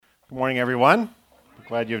Good morning, everyone.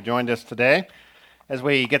 Glad you've joined us today. As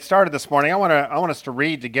we get started this morning, I want us to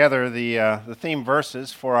read together the theme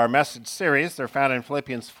verses for our message series. They're found in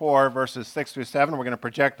Philippians 4, verses 6 through 7. We're going to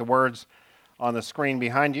project the words on the screen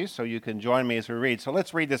behind you so you can join me as we read. So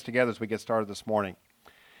let's read this together as we get started this morning.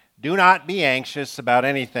 Do not be anxious about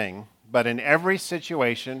anything, but in every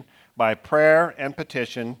situation, by prayer and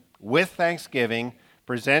petition, with thanksgiving,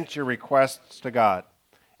 present your requests to God.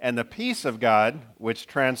 And the peace of God, which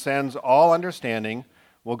transcends all understanding,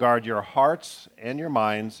 will guard your hearts and your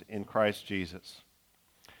minds in Christ Jesus.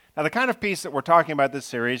 Now, the kind of peace that we're talking about this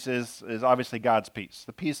series is obviously God's peace,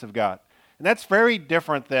 the peace of God. And that's very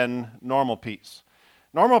different than normal peace.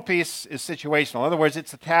 Normal peace is situational. In other words,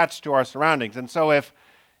 it's attached to our surroundings. And so if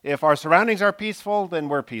our surroundings are peaceful, then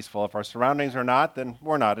we're peaceful. If our surroundings are not, then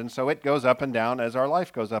we're not. And so it goes up and down as our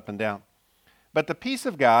life goes up and down. But the peace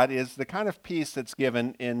of God is the kind of peace that's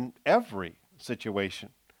given in every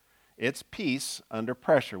situation. It's peace under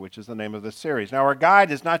pressure, which is the name of this series. Now, our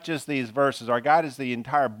guide is not just these verses. Our guide is the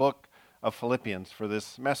entire book of Philippians for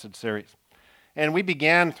this message series. And we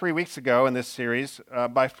began 3 weeks ago in this series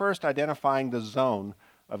by first identifying the zone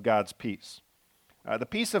of God's peace. The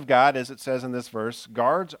peace of God, as it says in this verse,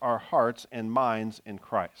 guards our hearts and minds in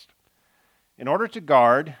Christ. In order to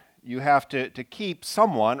guard, you have to keep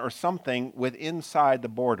someone or something inside the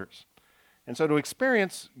borders. And so to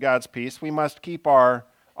experience God's peace, we must keep our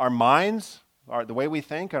minds, the way we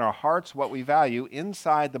think, and our hearts, what we value,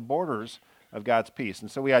 inside the borders of God's peace.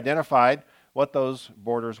 And so we identified what those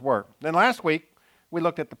borders were. Then last week, we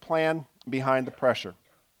looked at the plan behind the pressure.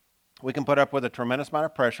 We can put up with a tremendous amount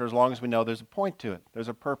of pressure as long as we know there's a point to it, there's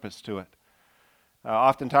a purpose to it.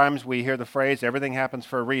 Oftentimes we hear the phrase, everything happens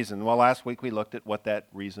for a reason. Well, last week we looked at what that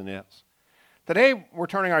reason is. Today we're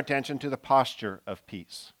turning our attention to the posture of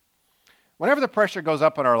peace. Whenever the pressure goes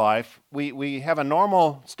up in our life, we have a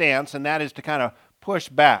normal stance, and that is to kind of push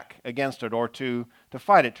back against it or to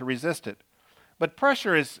fight it, to resist it. But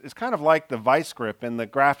pressure is kind of like the vice grip in the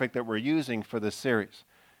graphic that we're using for this series.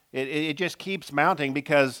 It just keeps mounting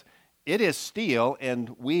because it is steel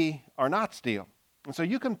and we are not steel. And so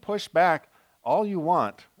you can push back all you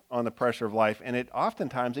want on the pressure of life, and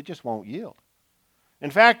oftentimes it just won't yield.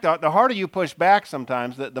 In fact, the harder you push back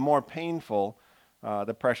sometimes, the more painful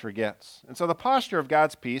the pressure gets. And so the posture of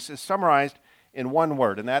God's peace is summarized in one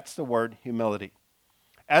word, and that's the word humility.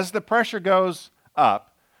 As the pressure goes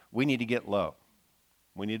up, we need to get low.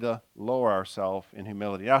 We need to lower ourselves in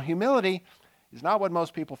humility. Now, humility is not what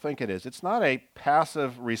most people think it is. It's not a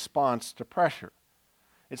passive response to pressure.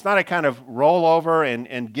 It's not a kind of roll over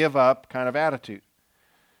and give up kind of attitude.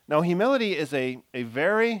 No, humility is a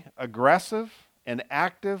very aggressive and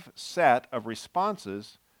active set of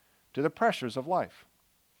responses to the pressures of life.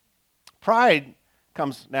 Pride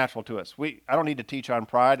comes natural to us. I don't need to teach on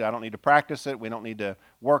pride. I don't need to practice it. We don't need to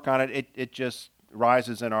work on it. It just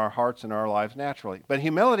rises in our hearts and our lives naturally. But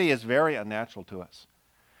humility is very unnatural to us.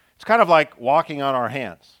 It's kind of like walking on our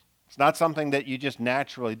hands. It's not something that you just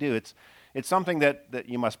naturally do. It's something that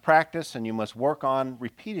you must practice and you must work on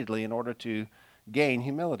repeatedly in order to gain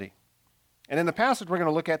humility. And in the passage we're going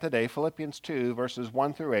to look at today, Philippians 2, verses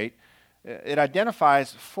 1 through 8, it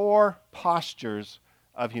identifies 4 postures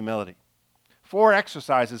of humility. 4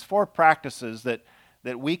 exercises, 4 practices that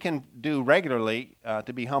we can do regularly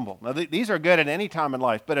to be humble. Now, these are good at any time in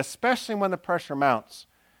life, but especially when the pressure mounts,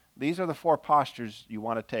 these are the 4 postures you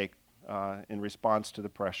want to take in response to the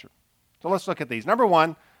pressure. So let's look at these. Number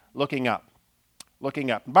 1, looking up.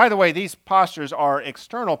 Looking up. And by the way, these postures are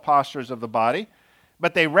external postures of the body,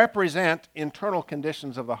 but they represent internal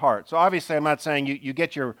conditions of the heart. So obviously I'm not saying you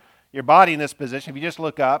get your body in this position. If you just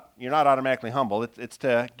look up, you're not automatically humble. It's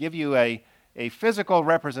to give you a physical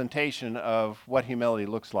representation of what humility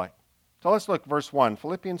looks like. So let's look verse 1.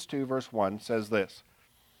 Philippians 2 verse 1 says this.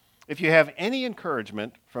 If you have any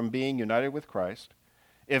encouragement from being united with Christ,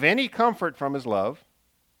 if any comfort from his love,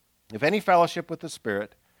 if any fellowship with the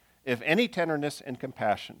Spirit, if any tenderness and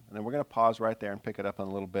compassion. And then we're going to pause right there and pick it up in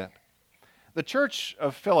a little bit. The church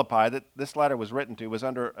of Philippi that this letter was written to was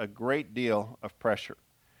under a great deal of pressure.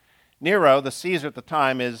 Nero, the Caesar at the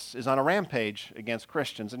time, is on a rampage against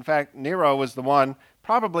Christians. In fact, Nero was the one,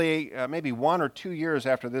 probably maybe 1 or 2 years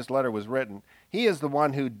after this letter was written, he is the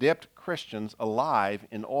one who dipped Christians alive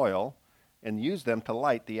in oil and used them to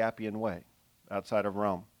light the Appian Way outside of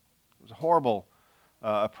Rome. It was a horrible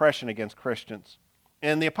oppression against Christians.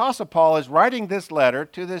 And the Apostle Paul is writing this letter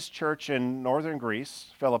to this church in northern Greece,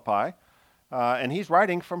 Philippi, and he's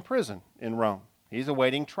writing from prison in Rome. He's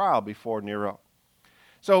awaiting trial before Nero.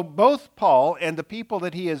 So both Paul and the people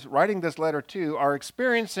that he is writing this letter to are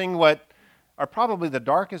experiencing what are probably the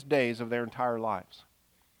darkest days of their entire lives.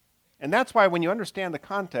 And that's why when you understand the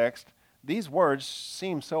context, these words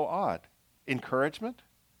seem so odd. Encouragement,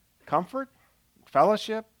 comfort,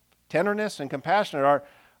 fellowship, tenderness, and compassion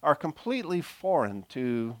are completely foreign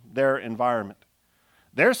to their environment.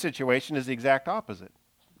 Their situation is the exact opposite.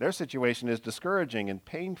 Their situation is discouraging and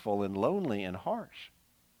painful and lonely and harsh.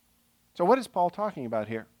 So what is Paul talking about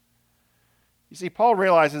here? You see, Paul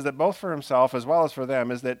realizes that both for himself as well as for them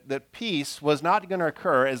is that peace was not going to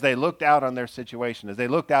occur as they looked out on their situation, as they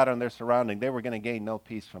looked out on their surrounding. They were going to gain no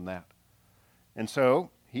peace from that. And so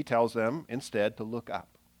he tells them instead to look up,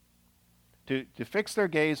 to fix their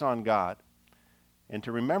gaze on God, and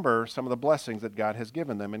to remember some of the blessings that God has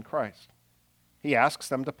given them in Christ. He asks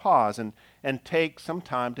them to pause and take some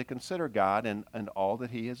time to consider God and all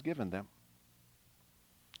that he has given them.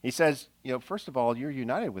 He says, first of all, you're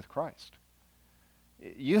united with Christ.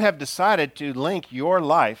 You have decided to link your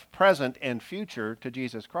life, present and future, to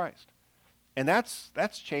Jesus Christ. And that's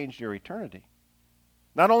changed your eternity.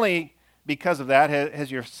 Not only because of that has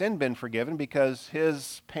your sin been forgiven, because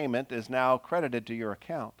his payment is now credited to your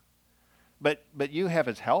account. But you have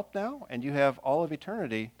his help now, and you have all of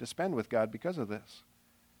eternity to spend with God because of this.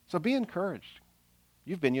 So be encouraged.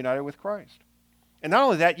 You've been united with Christ. And not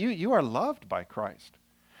only that, you are loved by Christ.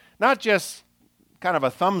 Not just kind of a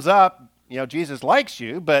thumbs up, Jesus likes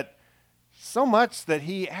you, but so much that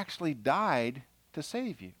he actually died to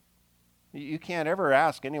save you. You can't ever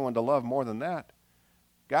ask anyone to love more than that.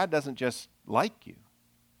 God doesn't just like you.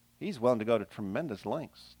 He's willing to go to tremendous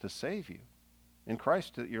lengths to save you. In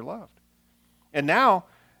Christ you're loved. And now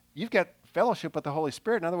you've got fellowship with the Holy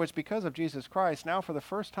Spirit. In other words, because of Jesus Christ, now for the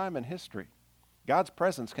first time in history, God's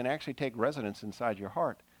presence can actually take residence inside your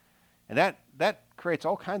heart. And that creates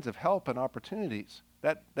all kinds of help and opportunities.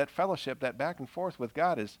 That fellowship, that back and forth with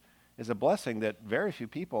God is a blessing that very few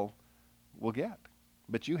people will get.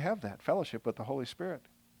 But you have that fellowship with the Holy Spirit.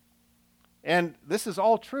 And this is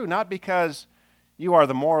all true, not because you are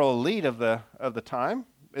the moral elite of the time.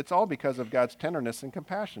 It's all because of God's tenderness and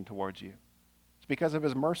compassion towards you. It's because of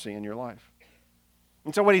his mercy in your life.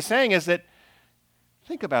 And so what he's saying is that,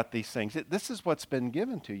 think about these things. This is what's been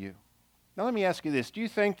given to you. Now let me ask you this. Do you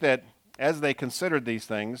think that as they considered these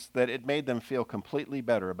things, that it made them feel completely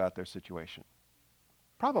better about their situation?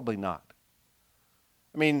 Probably not.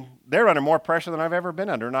 I mean, they're under more pressure than I've ever been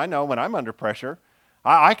under. And I know when I'm under pressure,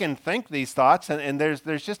 I can think these thoughts, and there's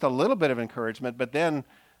just a little bit of encouragement, but then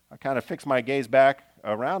I kind of fix my gaze back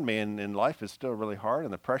around me, and life is still really hard,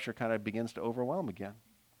 and the pressure kind of begins to overwhelm again.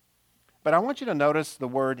 But I want you to notice the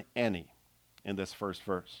word any in this first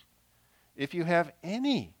verse. If you have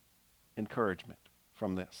any encouragement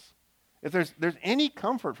from this, if there's any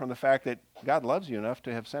comfort from the fact that God loves you enough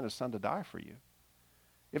to have sent his son to die for you,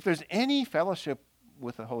 if there's any fellowship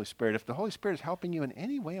with the Holy Spirit, if the Holy Spirit is helping you in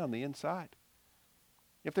any way on the inside,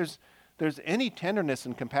 if there's any tenderness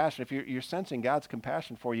and compassion, if you're sensing God's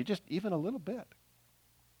compassion for you, just even a little bit.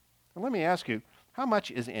 And let me ask you, how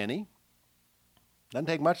much is any? Doesn't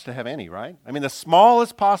take much to have any, right? I mean, the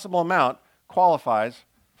smallest possible amount qualifies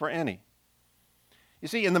for any. You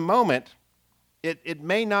see, in the moment, it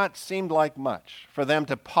may not seem like much for them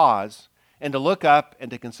to pause and to look up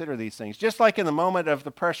and to consider these things. Just like in the moment of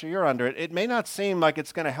the pressure you're under, it may not seem like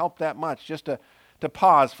it's going to help that much just to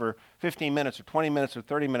pause for 15 minutes or 20 minutes or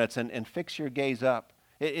 30 minutes and fix your gaze up.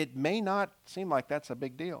 It may not seem like that's a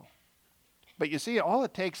big deal. But you see, all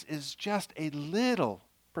it takes is just a little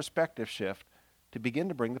perspective shift to begin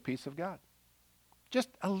to bring the peace of God. Just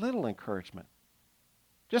a little encouragement.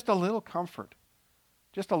 Just a little comfort.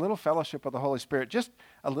 Just a little fellowship with the Holy Spirit. Just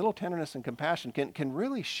a little tenderness and compassion can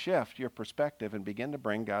really shift your perspective and begin to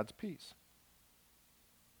bring God's peace.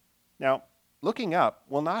 Now, looking up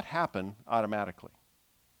will not happen automatically.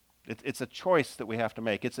 It's a choice that we have to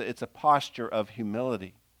make. It's a posture of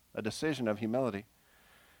humility, a decision of humility.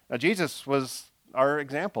 Now, Jesus was our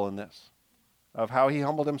example in this, of how he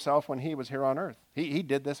humbled himself when he was here on earth. He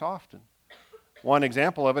did this often. One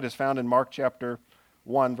example of it is found in Mark chapter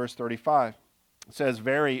 1, verse 35. It says,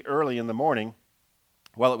 very early in the morning,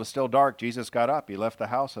 while it was still dark, Jesus got up. He left the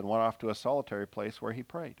house and went off to a solitary place where he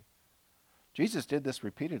prayed. Jesus did this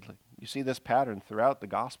repeatedly. You see this pattern throughout the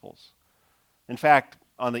Gospels. In fact,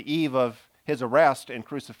 on the eve of his arrest and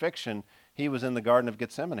crucifixion, he was in the Garden of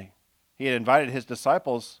Gethsemane. He had invited his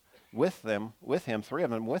disciples with him, 3 of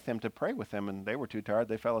them with him, to pray with him, and they were too tired,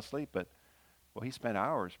 they fell asleep. But, well, he spent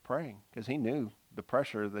hours praying because he knew the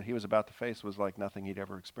pressure that he was about to face was like nothing he'd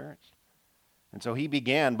ever experienced. And so he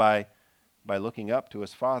began by looking up to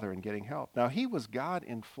his Father and getting help. Now, he was God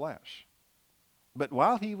in flesh. But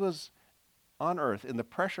while he was on earth, in the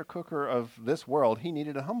pressure cooker of this world, he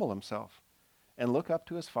needed to humble himself and look up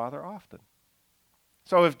to his Father often.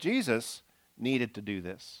 So if Jesus needed to do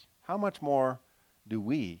this, how much more do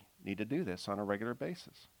we need to do this on a regular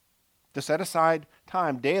basis? To set aside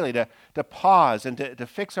time daily to pause and to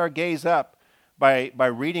fix our gaze up by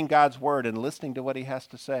reading God's word and listening to what he has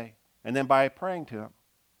to say, and then by praying to him.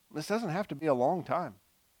 This doesn't have to be a long time.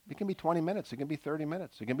 It can be 20 minutes. It can be 30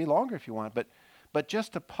 minutes. It can be longer if you want, but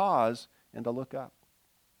just to pause and to look up.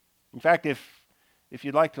 In fact, if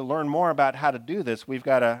you'd like to learn more about how to do this, we've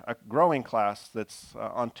got a growing class that's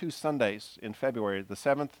on 2 Sundays in February, the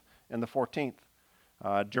 7th and the 14th,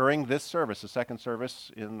 during this service, the second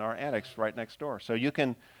service in our annex right next door. So you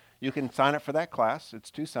can sign up for that class. It's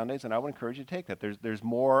 2 Sundays, and I would encourage you to take that. There's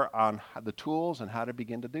more on the tools and how to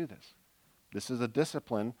begin to do this. This is a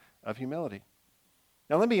discipline of humility.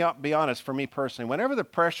 Now, let me be honest, for me personally, whenever the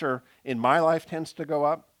pressure in my life tends to go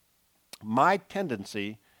up, my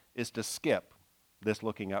tendency is to skip this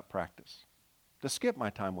looking up practice, to skip my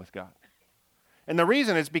time with God. And the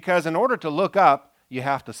reason is because in order to look up, you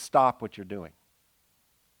have to stop what you're doing.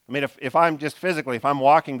 I mean, if I'm just physically, if I'm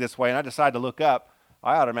walking this way and I decide to look up,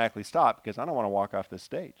 I automatically stop because I don't want to walk off this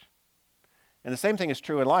stage. And the same thing is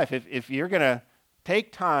true in life. If you're going to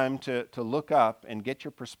take time to look up and get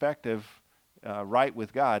your perspective right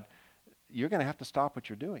with God, you're going to have to stop what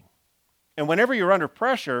you're doing. And whenever you're under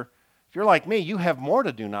pressure, if you're like me, you have more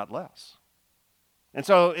to do, not less. And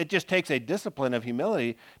so it just takes a discipline of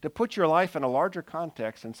humility to put your life in a larger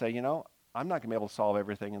context and say, you know, I'm not going to be able to solve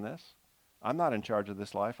everything in this. I'm not in charge of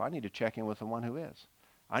this life. I need to check in with the one who is.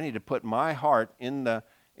 I need to put my heart in the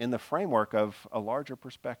framework of a larger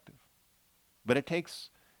perspective. But it takes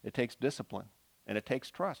discipline, and it takes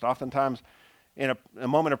trust. Oftentimes, in a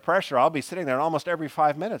moment of pressure, I'll be sitting there, and almost every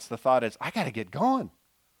 5 minutes, the thought is, I got to get going.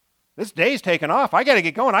 This day's taken off. I got to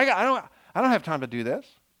get going. I don't have time to do this.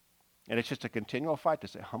 And it's just a continual fight to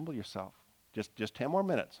say, humble yourself. Just 10 more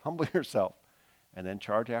minutes. Humble yourself. And then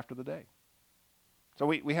charge after the day. So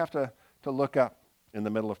we have to look up in the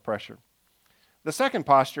middle of pressure. The second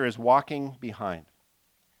posture is walking behind.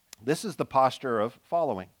 This is the posture of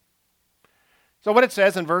following. So what it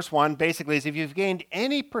says in verse 1 basically is if you've gained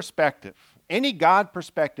any perspective, any God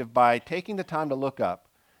perspective by taking the time to look up,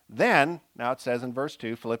 then, now it says in verse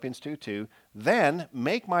 2, Philippians 2:2, then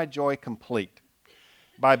make my joy complete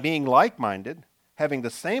by being like-minded, having the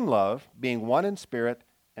same love, being one in spirit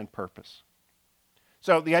and purpose.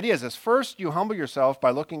 So the idea is this. First, you humble yourself by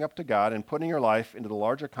looking up to God and putting your life into the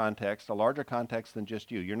larger context, a larger context than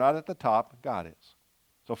just you. You're not at the top, God is.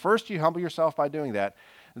 So first you humble yourself by doing that.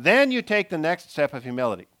 Then you take the next step of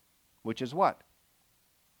humility, which is what?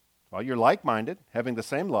 Well, you're like-minded, having the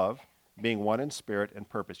same love, being one in spirit and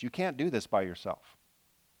purpose. You can't do this by yourself.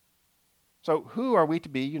 So who are we to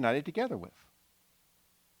be united together with?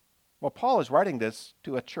 Well, Paul is writing this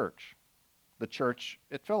to a church, the church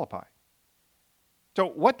at Philippi. So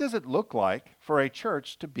what does it look like for a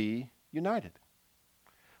church to be united?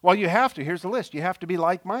 Well, here's the list, you have to be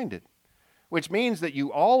like-minded, which means that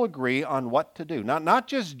you all agree on what to do. Not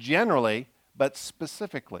just generally, but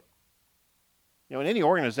specifically. You know, in any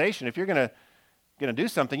organization, if you're going to do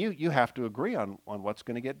something, you have to agree on what's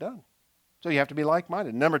going to get done. So you have to be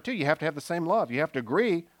like-minded. Number 2, you have to have the same love. You have to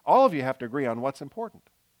agree, all of you have to agree on what's important.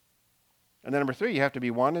 And then number 3, you have to be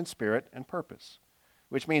one in spirit and purpose,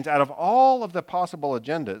 which means out of all of the possible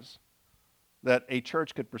agendas that a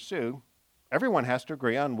church could pursue, everyone has to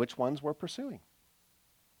agree on which ones we're pursuing.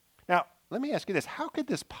 Now, let me ask you this. How could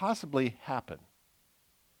this possibly happen?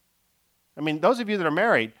 I mean, those of you that are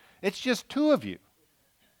married, it's just 2 of you.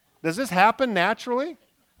 Does this happen naturally?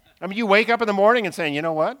 I mean, you wake up in the morning and saying, you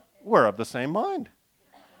know what? We're of the same mind.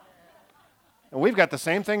 And we've got the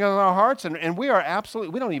same thing in our hearts, and we are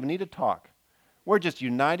absolutely, we don't even need to talk. We're just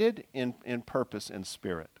united in purpose and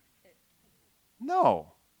spirit.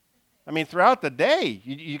 No. I mean, throughout the day,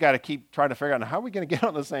 you got to keep trying to figure out how are we going to get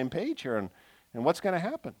on the same page here and what's going to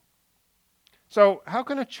happen. So how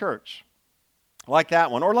can a church like that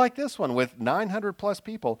one or like this one with 900 plus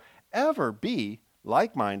people ever be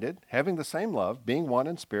like-minded, having the same love, being one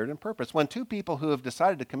in spirit and purpose, when 2 people who have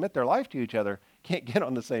decided to commit their life to each other can't get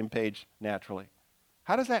on the same page naturally?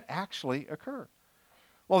 How does that actually occur?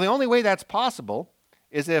 Well, the only way that's possible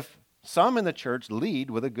is if some in the church lead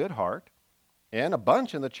with a good heart and a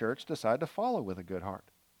bunch in the church decide to follow with a good heart.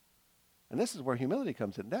 And this is where humility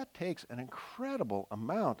comes in. That takes an incredible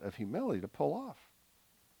amount of humility to pull off.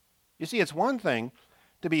 You see, it's one thing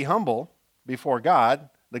to be humble before God,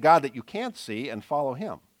 the God that you can't see, and follow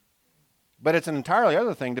him. But it's an entirely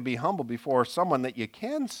other thing to be humble before someone that you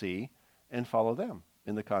can see and follow them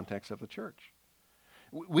in the context of the church.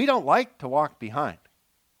 We don't like to walk behind.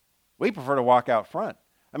 We prefer to walk out front.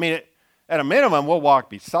 I mean, at a minimum, we'll walk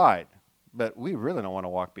beside. but we really don't want to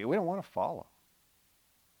walk beside. We don't want to follow.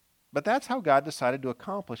 But that's how God decided to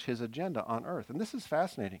accomplish his agenda on earth. And this is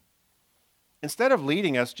fascinating. Instead of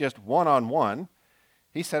leading us just one-on-one,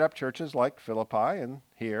 he set up churches like Philippi and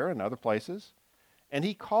here and other places, and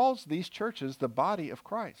he calls these churches the body of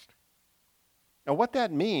Christ. Now what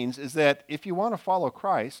that means is that if you want to follow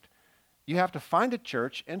Christ, you have to find a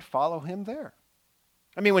church and follow him there.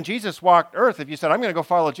 I mean, when Jesus walked earth, if you said, I'm going to go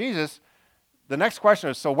follow Jesus, the next question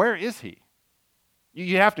is, so where is he?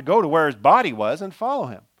 You have to go to where his body was and follow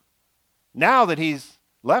him. Now that he's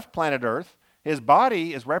left planet earth, his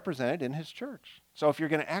body is represented in his church. So if you're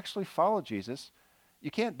going to actually follow Jesus,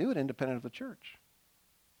 you can't do it independent of the church.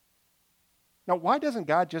 Now, why doesn't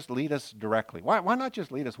God just lead us directly? Why not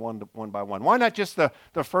just lead us one by one? Why not just the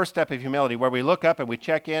first step of humility where we look up and we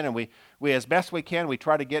check in and we as best we can, we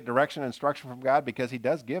try to get direction and instruction from God because he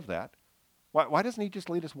does give that. Why doesn't he just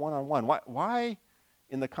lead us one-on-one? Why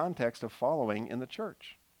in the context of following in the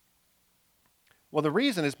church? Well, the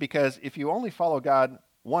reason is because if you only follow God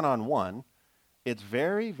one-on-one, it's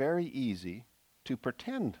very, very easy to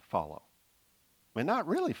pretend follow and not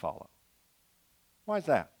really follow. Why is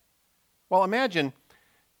that? Well, imagine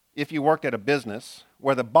if you worked at a business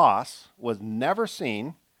where the boss was never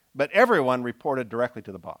seen, but everyone reported directly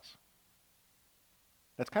to the boss.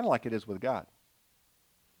 That's kind of like it is with God.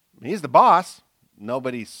 He's the boss.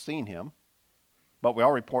 Nobody's seen him, but we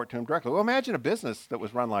all report to him directly. Well, imagine a business that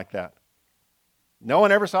was run like that. No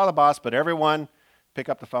one ever saw the boss, but everyone pick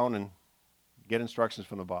up the phone and get instructions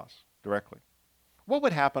from the boss directly. What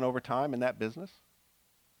would happen over time in that business?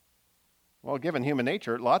 Well, given human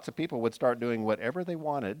nature, lots of people would start doing whatever they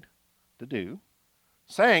wanted to do,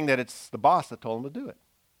 saying that it's the boss that told them to do it.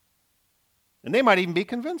 And they might even be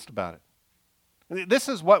convinced about it. This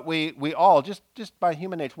is what we all, just by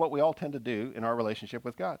human nature, what we all tend to do in our relationship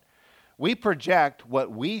with God. We project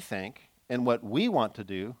what we think and what we want to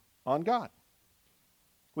do on God.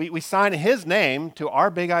 We sign his name to our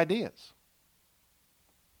big ideas.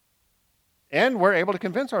 And we're able to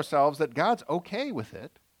convince ourselves that God's okay with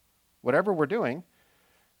it, whatever we're doing,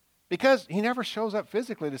 because he never shows up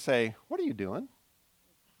physically to say, what are you doing?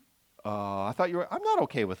 I thought you were, I'm not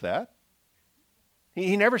okay with that.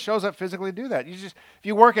 He never shows up physically to do that. If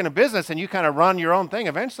you work in a business and you kind of run your own thing,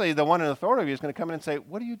 eventually the one in authority of you is going to come in and say,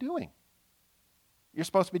 what are you doing? You're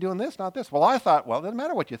supposed to be doing this, not this. Well, I thought, well, it doesn't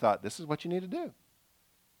matter what you thought. This is what you need to do.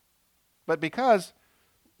 But because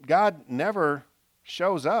God never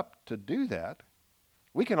shows up to do that,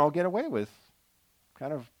 we can all get away with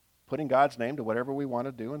kind of putting God's name to whatever we want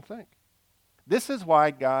to do and think. This is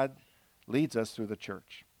why God leads us through the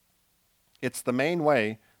church. It's the main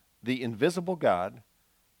way the invisible God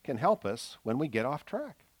can help us when we get off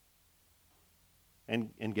track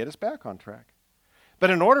and get us back on track.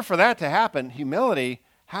 But in order for that to happen, humility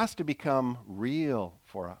has to become real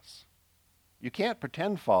for us. You can't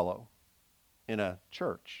pretend follow in a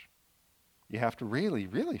church. You have to really,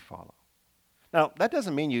 really follow. Now, that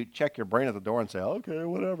doesn't mean you check your brain at the door and say, okay,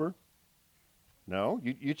 whatever. No,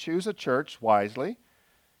 you choose a church wisely,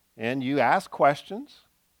 and you ask questions,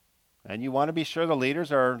 and you want to be sure the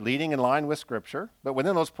leaders are leading in line with Scripture. But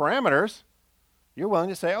within those parameters, you're willing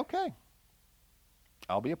to say, okay,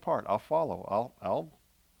 I'll be a part. I'll follow.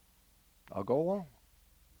 I'll go along.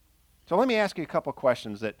 So let me ask you a couple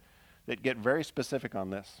questions that get very specific on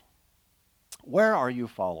this. Where are you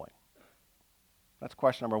following? That's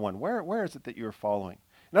question number one. Where is it that you're following?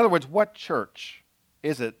 In other words, what church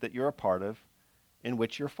is it that you're a part of in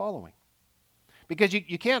which you're following? Because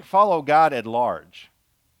you can't follow God at large.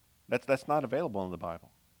 That's not available in the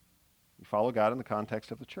Bible. You follow God in the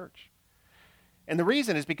context of the church. And the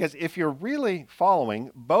reason is because if you're really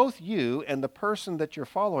following, both you and the person that you're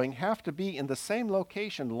following have to be in the same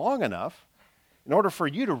location long enough in order for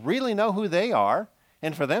you to really know who they are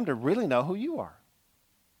and for them to really know who you are.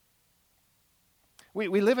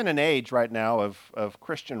 We live in an age right now of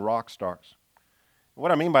Christian rock stars.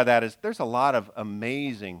 What I mean by that is there's a lot of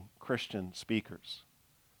amazing Christian speakers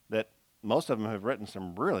that most of them have written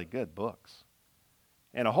some really good books.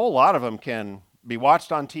 And a whole lot of them can be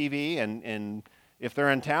watched on TV, and if they're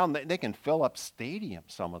in town, they can fill up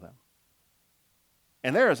stadiums, some of them.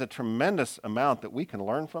 And there is a tremendous amount that we can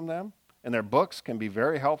learn from them, and their books can be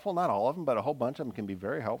very helpful. Not all of them, but a whole bunch of them can be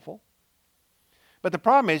very helpful. But the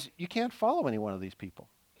problem is you can't follow any one of these people.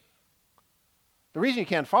 The reason you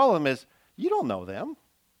can't follow them is you don't know them.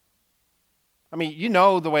 I mean, you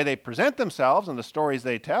know the way they present themselves and the stories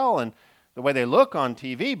they tell and the way they look on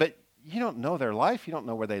TV, but you don't know their life. You don't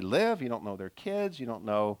know where they live. You don't know their kids. You don't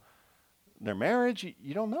know their marriage.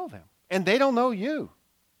 You don't know them. And they don't know you.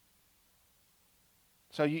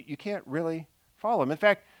 So you can't really follow them. In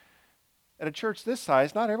fact, at a church this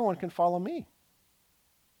size, not everyone can follow me.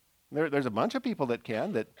 There's a bunch of people that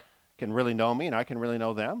can really know me, and I can really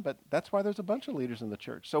know them, but that's why there's a bunch of leaders in the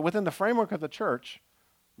church. So within the framework of the church,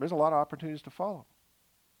 there's a lot of opportunities to follow.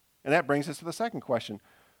 And that brings us to the second question.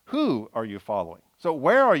 Who are you following? So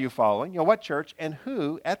where are you following? What church, and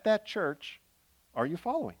who at that church are you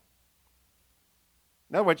following?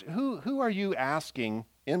 In other words, who are you asking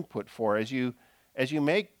input for as you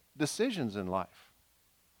make decisions in life?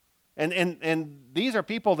 And these are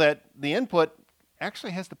people that the input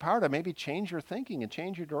actually has the power to maybe change your thinking and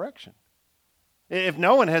change your direction. If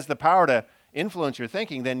no one has the power to influence your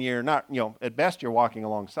thinking, then you're not, at best you're walking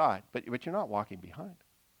alongside, but you're not walking behind.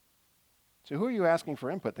 So who are you asking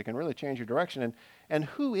for input that can really change your direction? And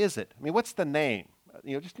who is it? I mean, what's the name?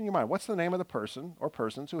 Just in your mind, what's the name of the person or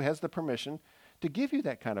persons who has the permission to give you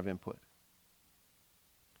that kind of input?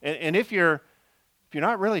 And if you're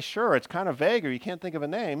not really sure, it's kind of vague, or you can't think of a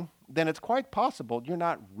name, then it's quite possible you're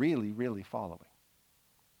not really, really following.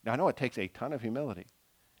 Now, I know it takes a ton of humility,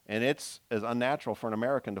 and it's as unnatural for an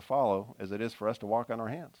American to follow as it is for us to walk on our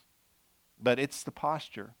hands. But it's the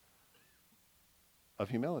posture of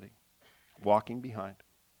humility, walking behind.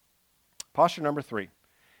 Posture number 3,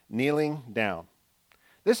 kneeling down.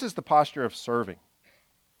 This is the posture of serving.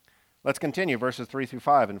 Let's continue verses 3 through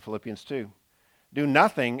 5 in Philippians 2. Do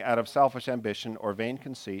nothing out of selfish ambition or vain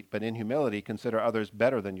conceit, but in humility consider others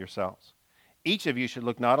better than yourselves. Each of you should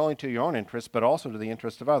look not only to your own interests, but also to the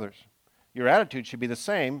interests of others. Your attitude should be the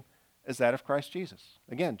same as that of Christ Jesus.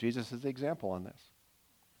 Again, Jesus is the example on this.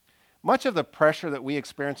 Much of the pressure that we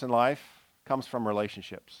experience in life comes from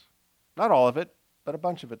relationships. Not all of it, but a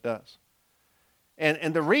bunch of it does.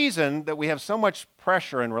 And the reason that we have so much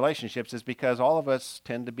pressure in relationships is because all of us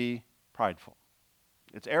tend to be prideful.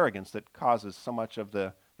 It's arrogance that causes so much of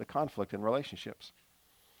the conflict in relationships.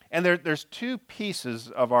 And there's 2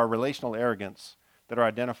 pieces of our relational arrogance that are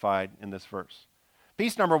identified in this verse.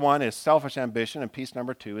 Piece number 1 is selfish ambition, and piece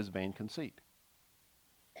number 2 is vain conceit.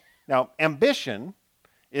 Now, ambition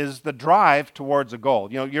is the drive towards a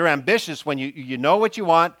goal. You're ambitious when you know what you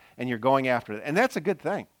want and you're going after it. And that's a good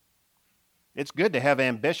thing. It's good to have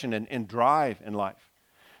ambition and drive in life.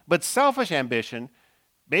 But selfish ambition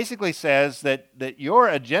basically says that your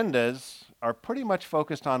agendas are pretty much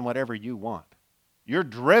focused on whatever you want. You're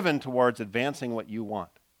driven towards advancing what you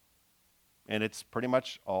want. And it's pretty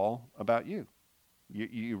much all about you.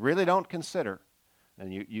 You really don't consider,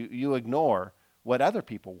 and you ignore what other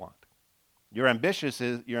people want. Your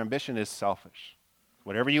ambition is selfish.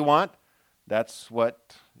 Whatever you want, that's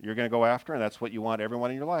what you're going to go after, and that's what you want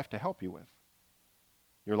everyone in your life to help you with.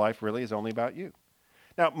 Your life really is only about you.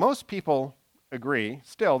 Now, most people agree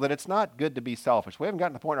still that it's not good to be selfish. We haven't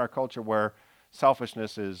gotten to the point in our culture where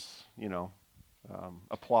selfishness is,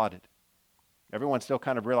 applauded. Everyone still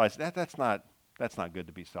kind of realizes that's not good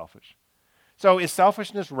to be selfish. So is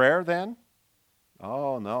selfishness rare then?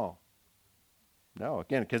 Oh, no. No,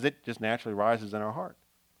 again, because it just naturally rises in our heart.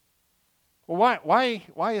 Well,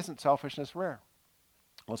 why isn't selfishness rare?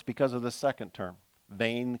 Well, it's because of the second term,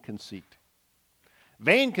 vain conceit.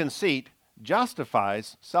 Vain conceit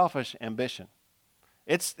justifies selfish ambition.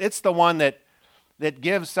 It's the one that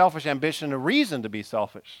gives selfish ambition a reason to be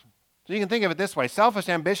selfish. So you can think of it this way. Selfish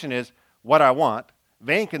ambition is what I want.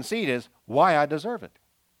 Vain conceit is why I deserve it.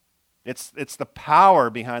 It's the power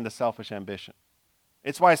behind the selfish ambition.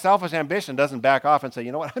 It's why selfish ambition doesn't back off and say,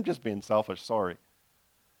 you know what, I'm just being selfish, sorry.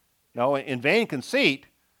 No, in vain conceit,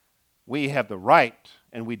 we have the right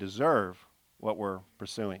and we deserve what we're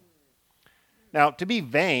pursuing. Now, to be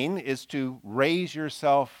vain is to raise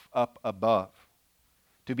yourself up above.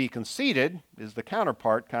 To be conceited is the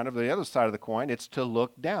counterpart, kind of the other side of the coin. It's to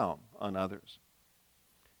look down on others.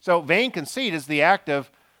 So vain conceit is the act of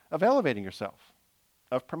elevating yourself,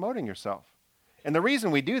 of promoting yourself. And the reason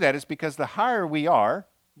we do that is because the higher we are,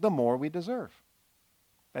 the more we deserve.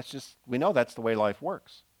 We know that's the way life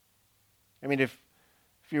works. I mean, if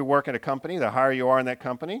you work at a company, the higher you are in that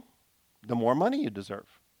company, the more money you deserve.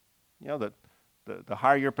 The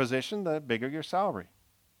higher your position, the bigger your salary,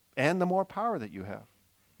 and the more power that you have.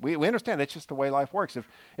 We understand that's just the way life works.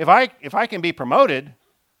 If I can be promoted,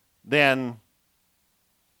 then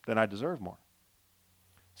I deserve more.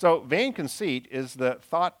 So vain conceit is the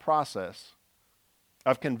thought process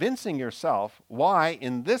of convincing yourself why,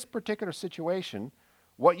 in this particular situation,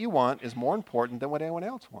 what you want is more important than what anyone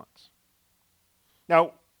else wants.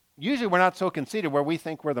 Now, usually we're not so conceited where we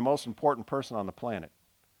think we're the most important person on the planet.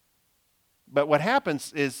 But what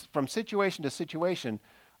happens is, from situation to situation,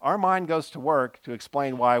 our mind goes to work to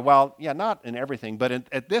explain why, not in everything, but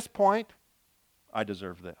at this point, I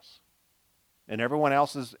deserve this. And everyone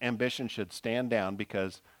else's ambition should stand down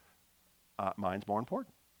because mine's more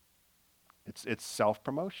important. It's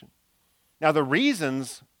self-promotion. Now, the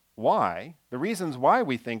reasons why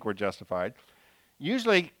we think we're justified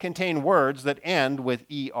usually contain words that end with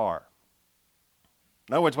ER.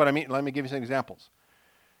 In other words, what I mean, let me give you some examples.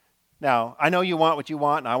 Now, I know you want what you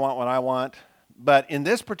want, and I want what I want, but in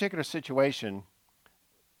this particular situation,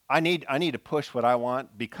 I need to push what I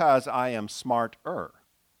want because I am smarter,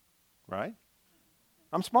 right?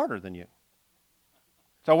 I'm smarter than you.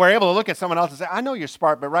 So we're able to look at someone else and say, I know you're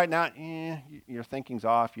smart, but right now, your thinking's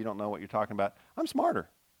off. You don't know what you're talking about. I'm smarter.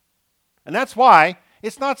 And that's why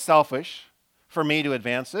it's not selfish for me to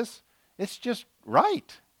advance this. It's just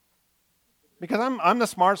right. Because I'm the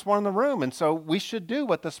smartest one in the room, and so we should do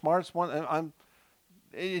what the smartest one.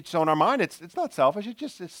 So in our mind, it's not selfish.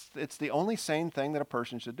 It's the only sane thing that a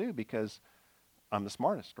person should do because I'm the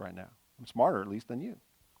smartest right now. I'm smarter at least than you.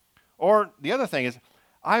 Or the other thing is,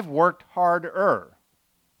 I've worked harder.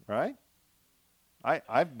 Right?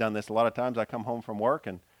 I've done this a lot of times. I come home from work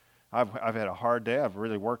and I've had a hard day. I've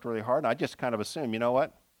really worked really hard. And I just kind of assume, you know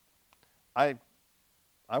what? I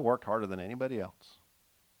worked harder than anybody else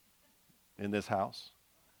in this house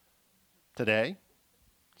today.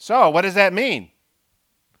 So what does that mean?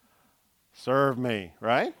 Serve me,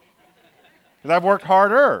 right? Because I've worked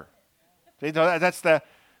harder. See, that's the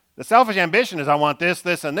selfish ambition is I want this,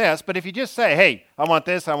 this, and this. But if you just say, hey, I want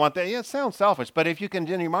this, I want that, yeah, it sounds selfish. But if you can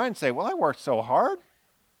in your mind say, well, I worked so hard,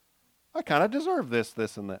 I kind of deserve this,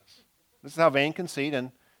 this, and this. This is how vain conceit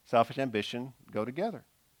and selfish ambition go together.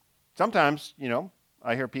 Sometimes,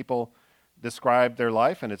 I hear people describe their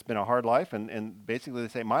life, and it's been a hard life, and basically they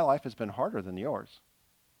say, my life has been harder than yours.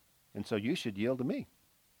 And so you should yield to me.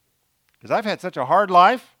 Because I've had such a hard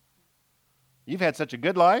life, you've had such a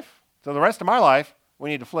good life, so the rest of my life, we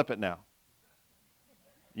need to flip it now.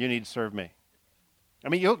 You need to serve me. I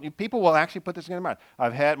mean, people will actually put this in their mind.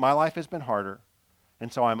 My life has been harder,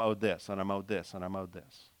 and so I'm owed this, and I'm owed this, and I'm owed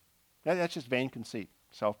this. That's just vain conceit,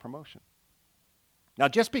 self-promotion. Now,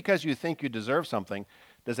 just because you think you deserve something,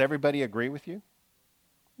 does everybody agree with you?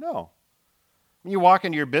 No. When you walk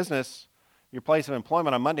into your business, your place of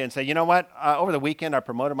employment on Monday and say, you know what, over the weekend I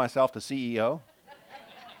promoted myself to CEO.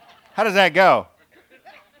 How does that go?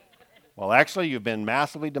 Well, actually, you've been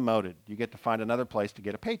massively demoted. You get to find another place to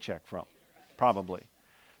get a paycheck from, probably.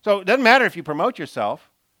 So it doesn't matter if you promote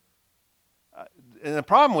yourself. And the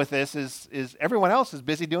problem with this is everyone else is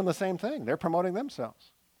busy doing the same thing. They're promoting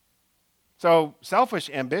themselves. So selfish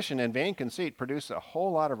ambition and vain conceit produce a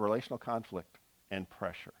whole lot of relational conflict and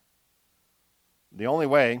pressure. The only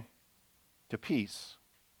way to peace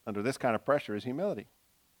under this kind of pressure is humility.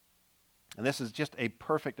 And this is just a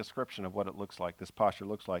perfect description of what it looks like, this posture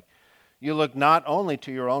looks like. You look not only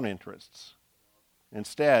to your own interests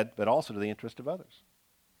instead, but also to the interest of others.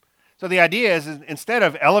 So the idea is instead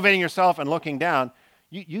of elevating yourself and looking down,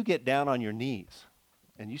 you get down on your knees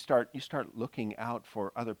and you start looking out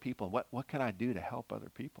for other people. What can I do to help other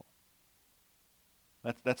people?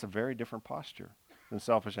 That's a very different posture than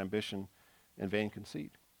selfish ambition and vain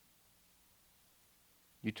conceit.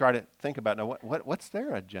 You try to think about, now, what's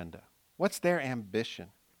their agenda? What's their ambition?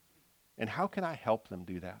 And how can I help them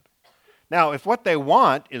do that? Now, if what they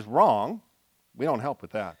want is wrong, we don't help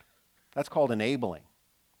with that. That's called enabling,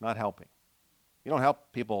 not helping. You don't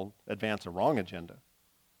help people advance a wrong agenda.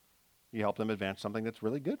 You help them advance something that's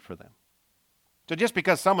really good for them. So just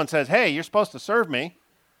because someone says, hey, you're supposed to serve me,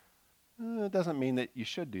 it doesn't mean that you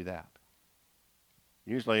should do that.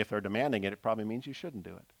 Usually if they're demanding it, it probably means you shouldn't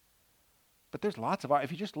do it. But there's lots of,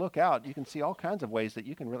 if you just look out, you can see all kinds of ways that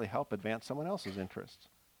you can really help advance someone else's interests.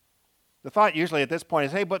 The thought usually at this point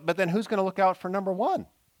is, hey, but then who's going to look out for number one?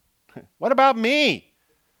 What about me?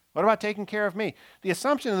 What about taking care of me? The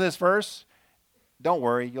assumption in this verse, don't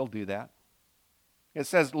worry, you'll do that. It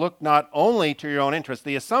says, look not only to your own interests.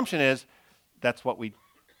 The assumption is that's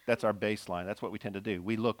our baseline. That's what we tend to do.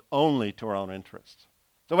 We look only to our own interests.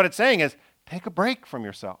 So what it's saying is, take a break from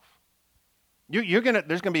yourself. There's going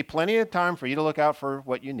to be plenty of time for you to look out for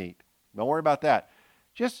what you need. Don't worry about that.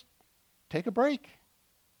 Just take a break.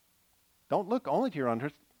 Don't look only to your own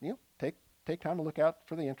interests. Take time to look out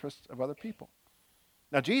for the interests of other people.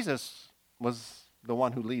 Now, Jesus was the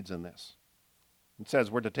one who leads in this. It says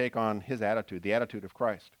we're to take on his attitude, the attitude of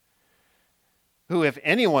Christ, who, if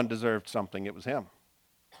anyone deserved something, it was him.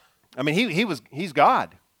 I mean, he's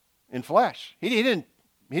God in flesh. He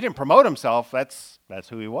didn't promote himself. That's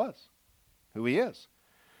who he was, who he is.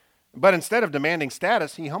 But instead of demanding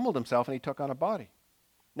status, he humbled himself and he took on a body.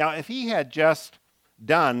 Now, if he had just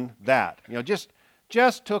done that,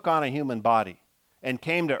 just took on a human body and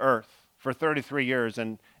came to earth for 33 years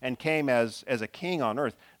and came as a king on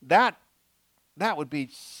earth, that that would be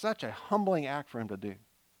such a humbling act for him to do.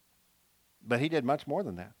 But he did much more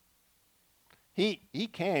than that. He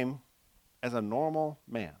came as a normal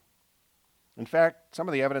man. In fact, some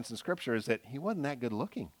of the evidence in Scripture is that he wasn't that good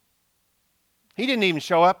looking. He didn't even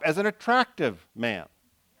show up as an attractive man.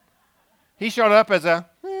 He showed up as a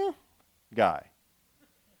guy.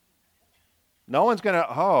 No one's going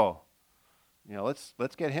to,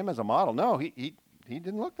 let's get him as a model. No, he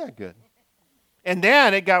didn't look that good. And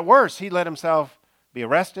then it got worse. He let himself be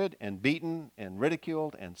arrested and beaten and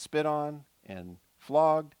ridiculed and spit on and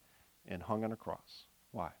flogged and hung on a cross.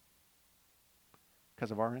 Why? Because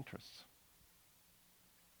of our interests.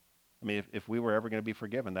 I mean, if we were ever going to be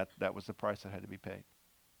forgiven, that was the price that had to be paid.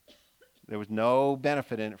 There was no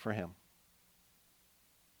benefit in it for him.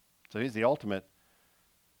 So he's the ultimate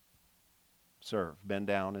serve. Bend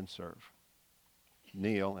down and serve.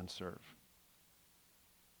 Kneel and serve.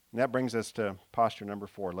 And that brings us to posture number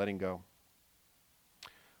 4, letting go.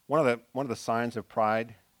 One of the signs of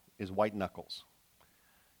pride is white knuckles.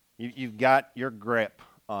 You've got your grip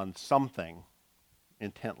on something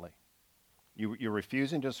intently. You're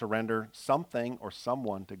refusing to surrender something or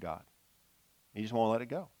someone to God. You just won't let it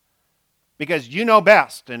go. Because you know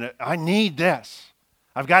best, and I need this.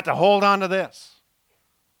 I've got to hold on to this.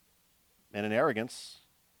 And in arrogance,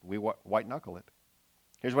 we white knuckle it.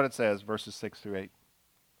 Here's what it says, verses 6 through 8.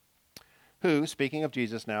 Who, speaking of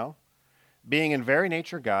Jesus now, being in very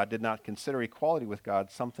nature God, did not consider equality with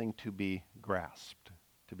God something to be grasped,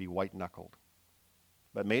 to be white-knuckled,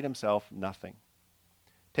 but made himself nothing,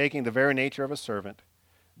 taking the very nature of a servant,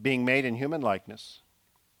 being made in human likeness,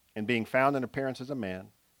 and being found in appearance as a man,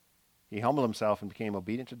 he humbled himself and became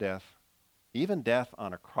obedient to death, even death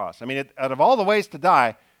on a cross. I mean, out of all the ways to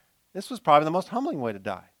die, this was probably the most humbling way to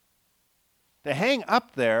die. To hang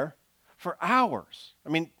up there for hours. I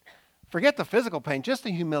mean, forget the physical pain, just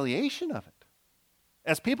the humiliation of it.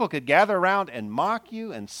 As people could gather around and mock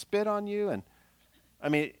you and spit on you. And I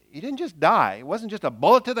mean, you didn't just die. It wasn't just a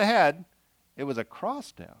bullet to the head. It was a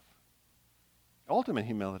cross death. Ultimate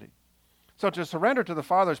humility. So to surrender to the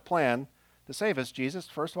Father's plan to save us, Jesus,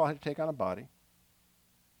 first of all, had to take on a body.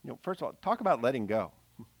 First of all, talk about letting go.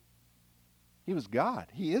 He was God.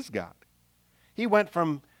 He is God. He went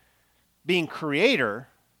from being creator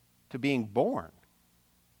to being born.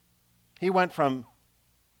 He went from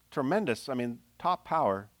top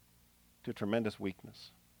power to tremendous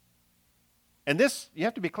weakness. And this, you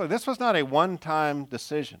have to be clear, this was not a one-time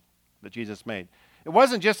decision that Jesus made. It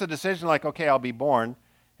wasn't just a decision like, okay, I'll be born,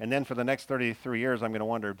 and then for the next 33 years I'm going to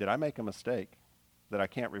wonder, did I make a mistake that I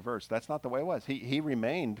can't reverse? That's not the way it was. He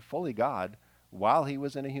remained fully God while he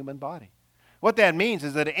was in a human body. What that means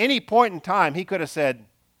is that at any point in time, he could have said,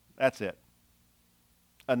 that's it.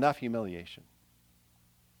 Enough humiliation.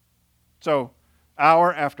 So,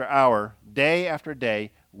 hour after hour, day after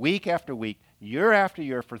day, week after week, year after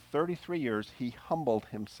year, for 33 years, he humbled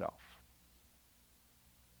himself.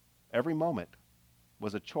 Every moment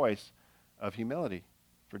was a choice of humility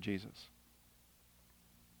for Jesus.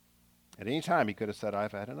 At any time, he could have said,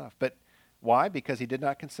 I've had enough. But why? Because he did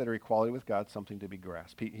not consider equality with God something to be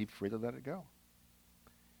grasped. He freely let it go.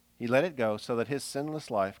 He let it go so that his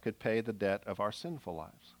sinless life could pay the debt of our sinful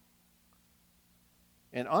lives.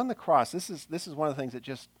 And on the cross, this is one of the things that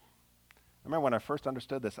I remember when I first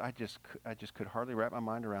understood this, I just could hardly wrap my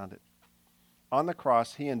mind around it. On the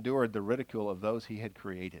cross, he endured the ridicule of those he had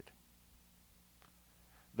created.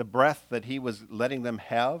 The breath that he was letting them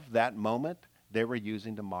have that moment, they were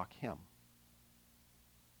using to mock him.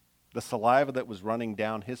 The saliva that was running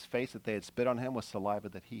down his face that they had spit on him was saliva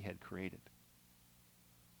that he had created.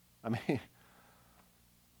 I mean,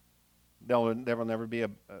 there will never be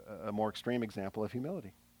a more extreme example of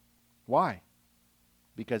humility. Why?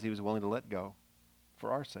 Because he was willing to let go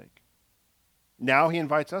for our sake. Now he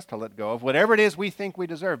invites us to let go of whatever it is we think we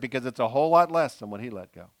deserve, because it's a whole lot less than what he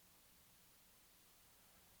let go.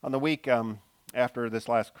 On the week after this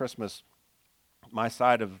last Christmas, my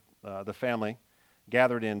side of the family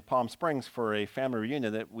gathered in Palm Springs for a family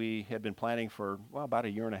reunion that we had been planning for, about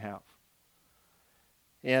a year and a half.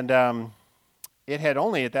 And it had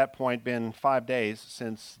only at that point been 5 days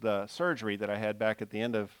since the surgery that I had back at the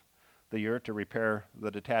end of the year to repair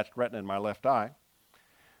the detached retina in my left eye.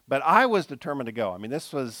 But I was determined to go. I mean,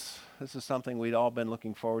 this is something we'd all been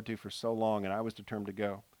looking forward to for so long, and I was determined to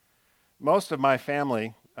go. Most of my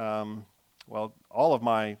family, all of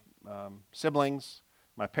my siblings,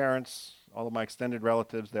 my parents, all of my extended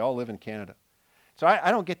relatives, they all live in Canada. So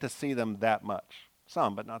I don't get to see them that much.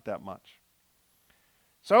 Some, but not that much.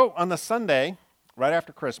 So on the Sunday, right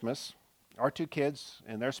after Christmas, our 2 kids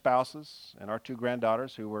and their spouses and our 2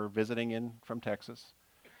 granddaughters who were visiting in from Texas,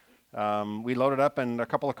 We loaded up in a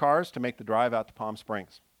couple of cars to make the drive out to Palm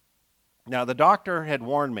Springs. Now, the doctor had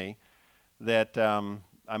warned me that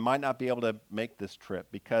I might not be able to make this trip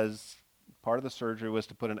because part of the surgery was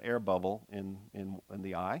to put an air bubble in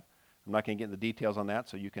the eye. I'm not going to get into the details on that,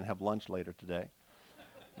 so you can have lunch later today.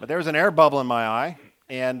 But there was an air bubble in my eye,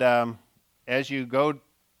 and as you go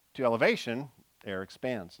to elevation, air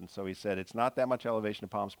expands. And so he said, it's not that much elevation in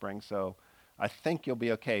Palm Springs, so I think you'll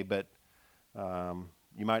be okay, but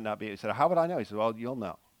you might not be. He said, how would I know? He said, well, you'll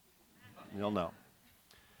know. You'll know.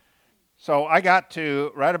 So I got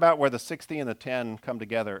to right about where the 60 and the 10 come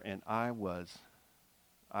together, and I was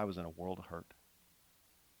in a world of hurt.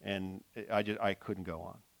 And I couldn't go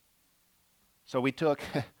on. So we took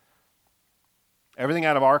everything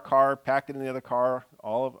out of our car, packed it in the other car,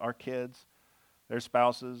 all of our kids, their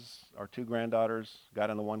spouses, our 2 granddaughters, got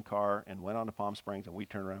in the one car and went on to Palm Springs, and we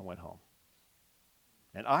turned around and went home.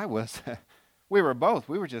 And we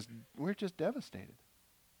were just devastated.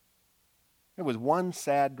 It was one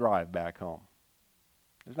sad drive back home.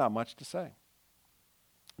 There's not much to say.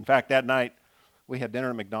 In fact, that night, we had dinner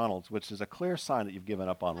at McDonald's, which is a clear sign that you've given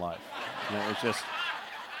up on life. And it was just,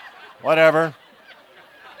 whatever.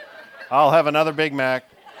 I'll have another Big Mac.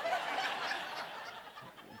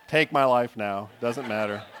 Take my life now. Doesn't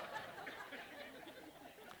matter.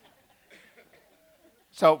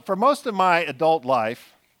 So for most of my adult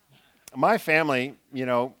life, my family,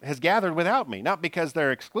 has gathered without me. Not because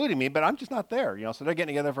they're excluding me, but I'm just not there. So they're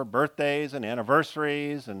getting together for birthdays and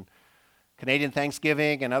anniversaries and Canadian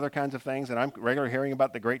Thanksgiving and other kinds of things. And I'm regularly hearing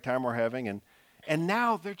about the great time we're having. And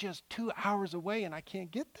now they're just 2 hours away and I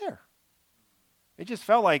can't get there. It just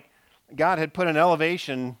felt like God had put an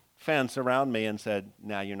elevation fence around me and said,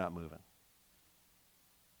 "Now you're not moving."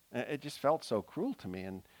 It just felt so cruel to me.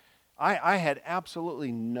 And I had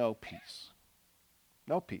absolutely no peace.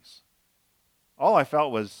 No peace. All I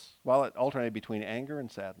felt was, it alternated between anger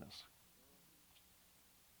and sadness.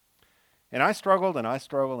 And I struggled and I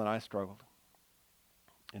struggled and I struggled.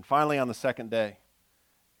 And finally on the second day,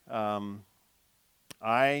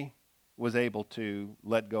 I was able to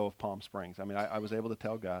let go of Palm Springs. I was able to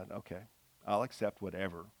tell God, okay, I'll accept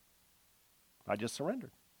whatever. I just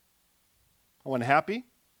surrendered. I wasn't happy.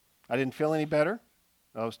 I didn't feel any better.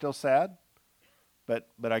 I was still sad.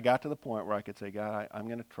 But I got to the point where I could say, God, I'm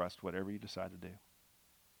going to trust whatever you decide to do.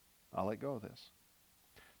 I'll let go of this.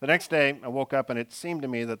 The next day, I woke up, and it seemed to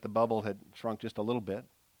me that the bubble had shrunk just a little bit.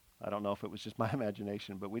 I don't know if it was just my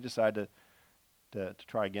imagination, but we decided to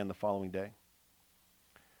try again the following day.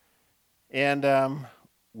 And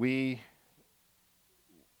it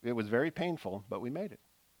was very painful, but we made it.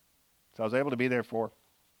 So I was able to be there for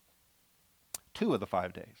 2 of the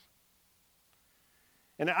 5 days.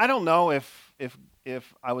 And I don't know if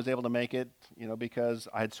I was able to make it, because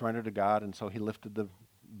I had surrendered to God, and so He lifted the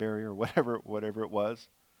barrier, whatever it was.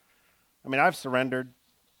 I've surrendered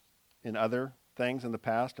in other things in the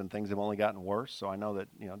past, and things have only gotten worse. So I know that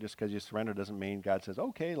just because you surrender doesn't mean God says,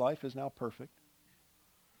 "Okay, life is now perfect."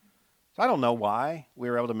 So I don't know why we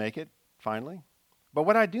were able to make it finally, but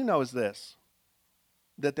what I do know is this: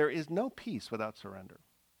 that there is no peace without surrender.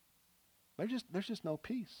 There's just no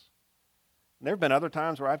peace. There have been other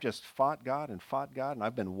times where I've just fought God, and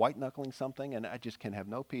I've been white-knuckling something, and I just can have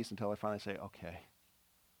no peace until I finally say, okay.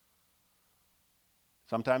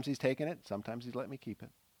 Sometimes He's taken it, sometimes He's let me keep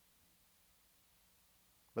it.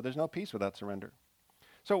 But there's no peace without surrender.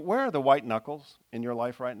 So where are the white knuckles in your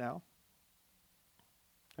life right now?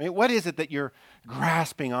 What is it that you're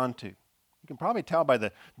grasping onto? You can probably tell by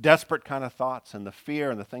the desperate kind of thoughts and the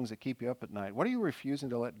fear and the things that keep you up at night. What are you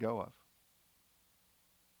refusing to let go of?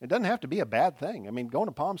 It doesn't have to be a bad thing. Going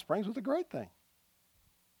to Palm Springs was a great thing.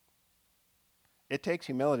 It takes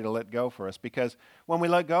humility to let go for us, because when we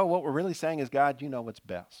let go, what we're really saying is, God, you know what's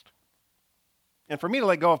best. And for me to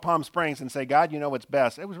let go of Palm Springs and say, God, you know what's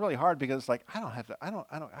best, it was really hard, because it's like,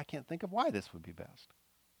 I can't think of why this would be best.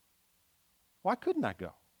 Why couldn't I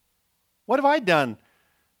go? What have I done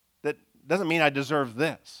that doesn't mean I deserve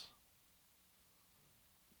this?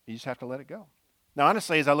 You just have to let it go. Now,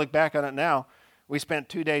 honestly, as I look back on it now, we spent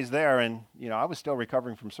 2 days there, and, I was still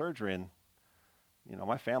recovering from surgery, and,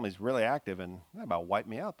 my family's really active, and that about wiped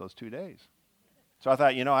me out those 2 days. So I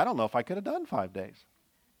thought, I don't know if I could have done 5 days.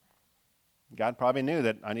 God probably knew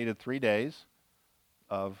that I needed 3 days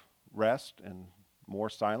of rest and more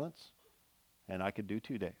silence, and I could do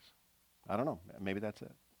 2 days. I don't know. Maybe that's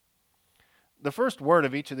it. The first word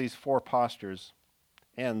of each of these 4 postures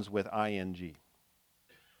ends with ing.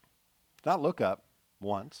 It's not look up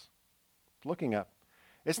once. It's looking up.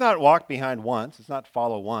 It's not walk behind once. It's not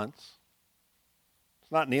follow once.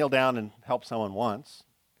 It's not kneel down and help someone once.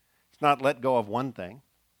 It's not let go of one thing.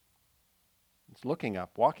 It's looking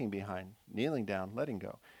up, walking behind, kneeling down, letting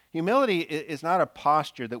go. Humility is not a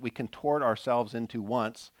posture that we contort ourselves into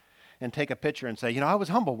once and take a picture and say, I was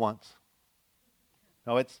humble once.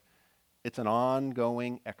 No, it's an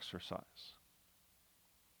ongoing exercise.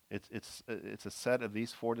 It's a set of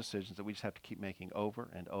these 4 decisions that we just have to keep making over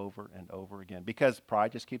and over and over again because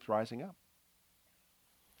pride just keeps rising up.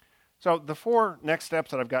 So the 4 next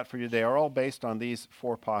steps that I've got for you today are all based on these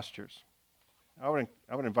 4 postures. I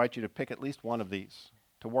would invite you to pick at least one of these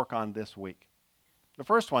to work on this week. The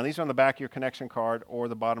first one, these are on the back of your connection card or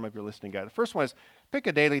the bottom of your listening guide. The first one is pick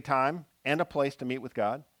a daily time and a place to meet with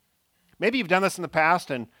God. Maybe you've done this in the past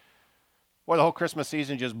and the whole Christmas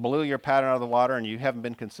season just blew your pattern out of the water and you haven't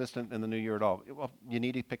been consistent in the new year at all. Well, you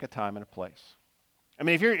need to pick a time and a place. I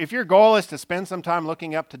mean, if your goal is to spend some time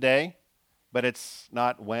looking up today, but it's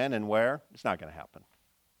not when and where, it's not going to happen.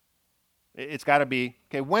 It's got to be,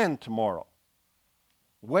 okay, when tomorrow?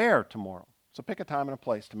 Where tomorrow? So pick a time and a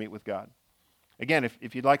place to meet with God. Again,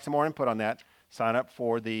 if you'd like some more input on that, sign up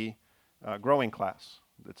for the growing class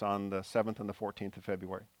that's on the 7th and the 14th of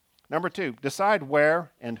February. Number 2, decide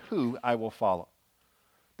where and who I will follow.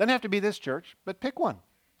 Doesn't have to be this church, but pick one.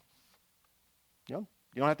 You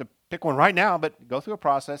don't have to pick one right now, but go through a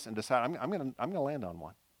process and decide, I'm going to land on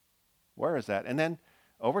one. Where is that? And then,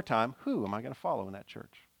 over time, who am I going to follow in that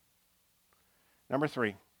church? Number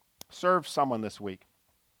 3, serve someone this week.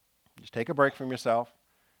 Just take a break from yourself.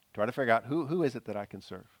 Try to figure out who is it that I can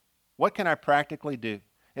serve. What can I practically do?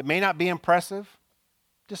 It may not be impressive,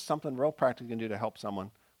 just something real practical you can do to help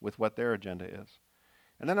someone with what their agenda is.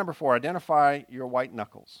 And then number 4, identify your white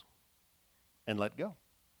knuckles and let go.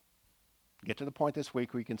 Get to the point this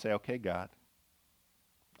week where you can say, okay, God,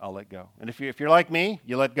 I'll let go. And if you're like me,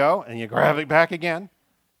 you let go and you grab it back again.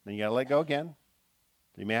 Then you got to let go again.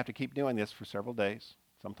 You may have to keep doing this for several days,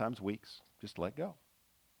 sometimes weeks. Just let go.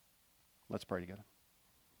 Let's pray together.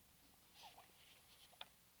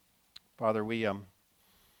 Father, we're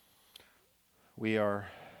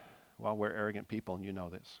arrogant people, and you know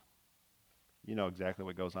this. You know exactly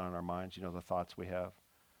what goes on in our minds. You know the thoughts we have,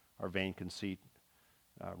 our vain conceit,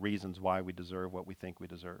 reasons why we deserve what we think we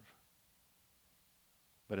deserve.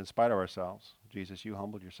 But in spite of ourselves, Jesus, you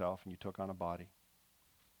humbled yourself and you took on a body.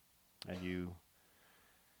 And you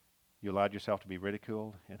allowed yourself to be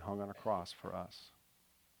ridiculed and hung on a cross for us.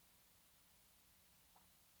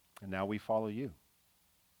 And now we follow you.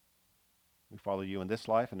 We follow you in this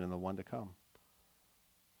life and in the one to come.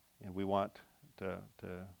 And we want to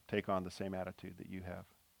take on the same attitude that you have,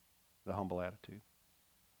 the humble attitude.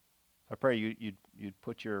 I pray you'd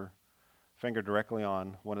put your finger directly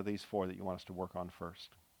on one of these 4 that you want us to work on first.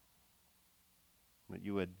 That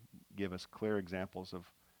you would give us clear examples of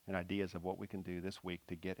and ideas of what we can do this week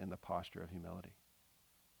to get in the posture of humility.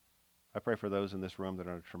 I pray for those in this room that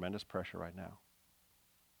are under tremendous pressure right now.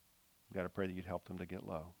 God, I pray that you'd help them to get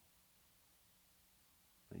low.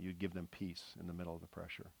 That you'd give them peace in the middle of the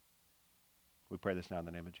pressure. We pray this now in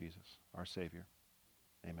the name of Jesus, our Savior.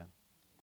 Amen.